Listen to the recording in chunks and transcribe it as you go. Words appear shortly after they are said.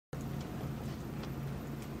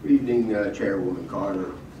Good evening, Chairwoman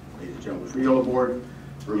Carter, ladies and gentlemen, Free Yellow Board,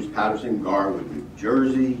 Bruce Paterson, Garwood, New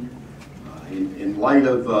Jersey. In light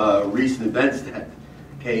of recent events that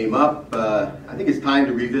came up, I think it's time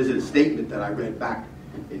to revisit a statement that I read back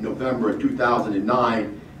in November of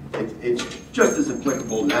 2009. It's just as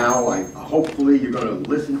applicable now. Hopefully you're going to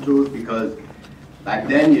listen to it, because back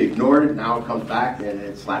then you ignored it, now it comes back and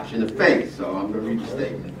it slaps you in the face. So I'm going to read the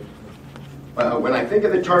statement. When I think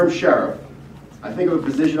of the term sheriff, I think of a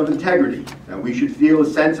position of integrity, that we should feel a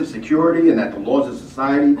sense of security and that the laws of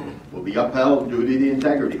society will be upheld due to the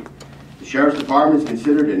integrity. The Sheriff's Department is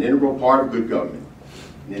considered an integral part of good government.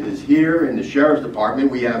 And it is here in the Sheriff's Department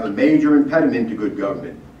we have a major impediment to good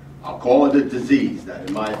government. I'll call it a disease that,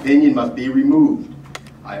 in my opinion, must be removed.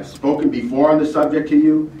 I have spoken before on the subject to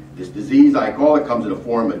you. This disease, I call it, comes in the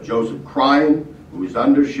form of Joseph Cryan, who is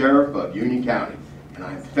under Sheriff of Union County. And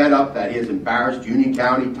I am fed up that he has embarrassed Union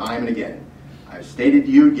County time and again. I have stated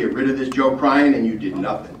to you to get rid of this Joe Cryan, and you did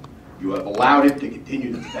nothing. You have allowed it to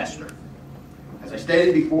continue to fester. As I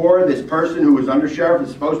stated before, this person who is under sheriff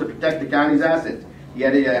is supposed to protect the county's assets.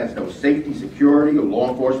 Yet he has no safety, security, or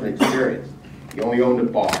law enforcement experience. He only owned a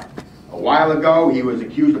bar. A while ago, he was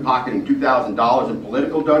accused of pocketing $2,000 in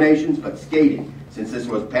political donations, but skating, since this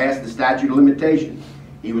was past the statute of limitations.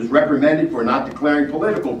 He was reprimanded for not declaring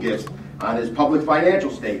political gifts on his public financial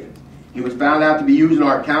statements. He was found out to be using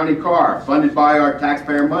our county car, funded by our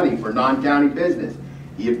taxpayer money, for non-county business.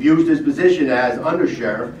 He abused his position as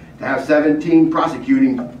undersheriff to have 17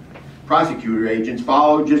 prosecutor agents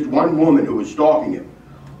follow just one woman who was stalking him.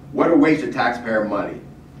 What a waste of taxpayer money.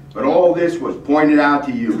 But all this was pointed out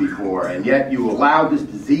to you before, and yet you allowed this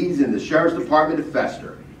disease in the Sheriff's Department to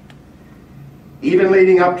fester. Even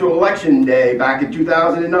leading up to Election Day back in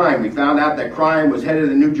 2009, we found out that Cryan was head of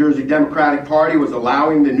the New Jersey Democratic Party, was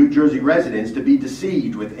allowing the New Jersey residents to be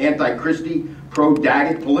deceived with anti-Christie,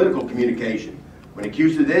 pro-Daggett political communication. When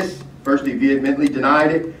accused of this, first he vehemently denied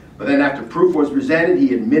it, but then after proof was presented,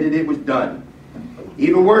 he admitted it was done.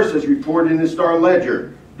 Even worse, as reported in the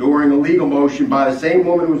Star-Ledger, during a legal motion by the same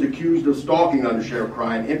woman who was accused of stalking under Sheriff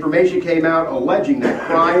Cryan, information came out alleging that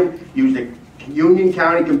Cryan used a Union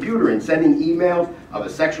County computer in sending emails of a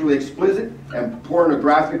sexually explicit and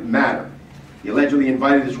pornographic matter. He allegedly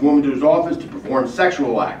invited this woman to his office to perform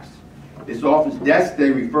sexual acts. This office desk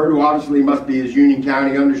they refer to obviously must be his Union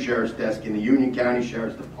County Undersheriff's desk in the Union County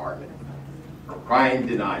Sheriff's Department. Cryan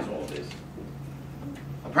denies all this.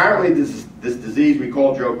 Apparently this disease we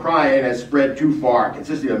call Joe Cryan has spread too far,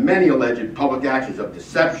 consisting of many alleged public actions of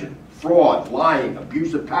deception, fraud, lying,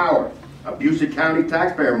 abuse of power, abuse of county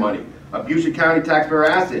taxpayer money, abuse of county taxpayer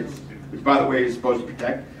assets, which by the way is supposed to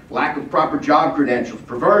protect, lack of proper job credentials,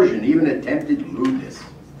 perversion, even attempted lewdness.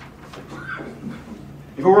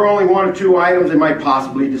 If it were only one or two items, it might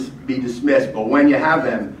possibly be dismissed, but when you have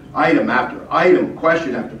them, item after item,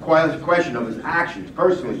 question after question of his actions,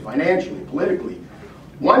 personally, financially, politically,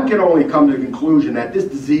 one can only come to the conclusion that this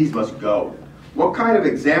disease must go. What kind of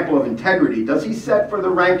example of integrity does he set for the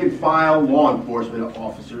rank and file law enforcement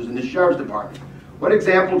officers in the Sheriff's Department? What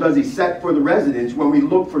example does he set for the residents when we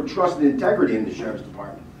look for trust and integrity in the Sheriff's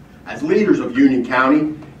Department? As leaders of Union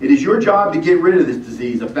County, it is your job to get rid of this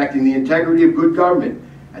disease affecting the integrity of good government.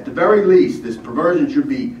 At the very least, this perversion should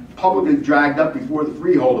be publicly dragged up before the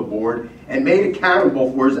Freeholder Board and made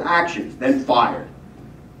accountable for his actions, then fired.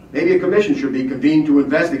 Maybe a commission should be convened to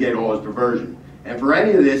investigate all his perversion. And for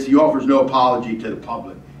any of this, he offers no apology to the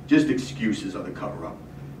public, just excuses of the cover-up.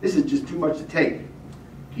 This is just too much to take.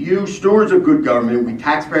 To you, stewards of good government, we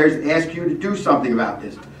taxpayers ask you to do something about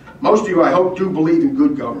this. Most of you, I hope, do believe in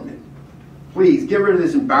good government. Please, get rid of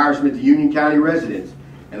this embarrassment to Union County residents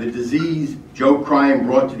and the disease Joe Cryan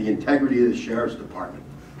brought to the integrity of the Sheriff's Department.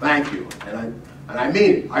 Thank you. And I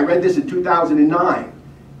mean it. I read this in 2009.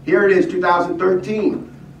 Here it is, 2013.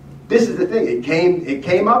 This is the thing. It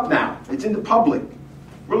came up now. It's in the public.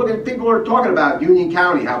 We're looking at people who are talking about Union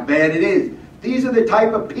County, how bad it is. These are the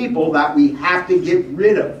type of people that we have to get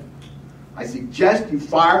rid of. I suggest you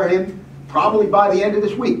fire him probably by the end of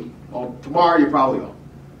this week. Well, tomorrow you probably will.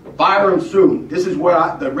 Fire him soon. This is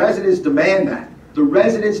what the residents demand that. The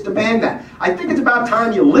residents demand that. I think it's about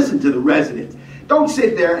time you listen to the residents. Don't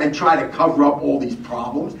sit there and try to cover up all these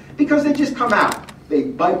problems because they just come out. They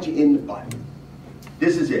bite you in the butt.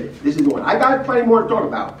 This is it. This is the one. I got plenty more to talk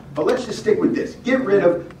about, but let's just stick with this. Get rid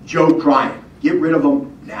of Joe Cryan. Get rid of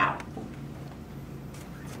him now.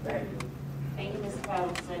 Thank you. Thank you, Mr.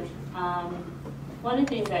 Paterson. One of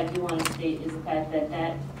the things I do want to state is the fact that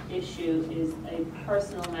that issue is a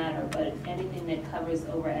personal matter, but anything that covers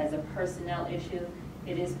over as a personnel issue,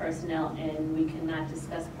 it is personnel, and we cannot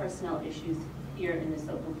discuss personnel issues here in this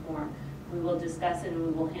open forum. We will discuss it and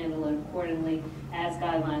we will handle it accordingly as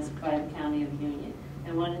guidelines by the County of Union.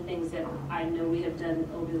 And one of the things that I know we have done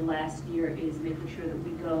over the last year is making sure that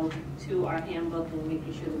we go to our handbook and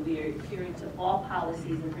making sure that we are adhering to all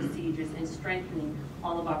policies and procedures and strengthening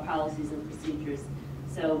all of our policies and procedures.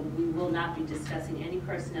 So we will not be discussing any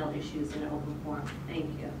personnel issues in an open forum. Thank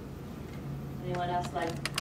you. Anyone else like?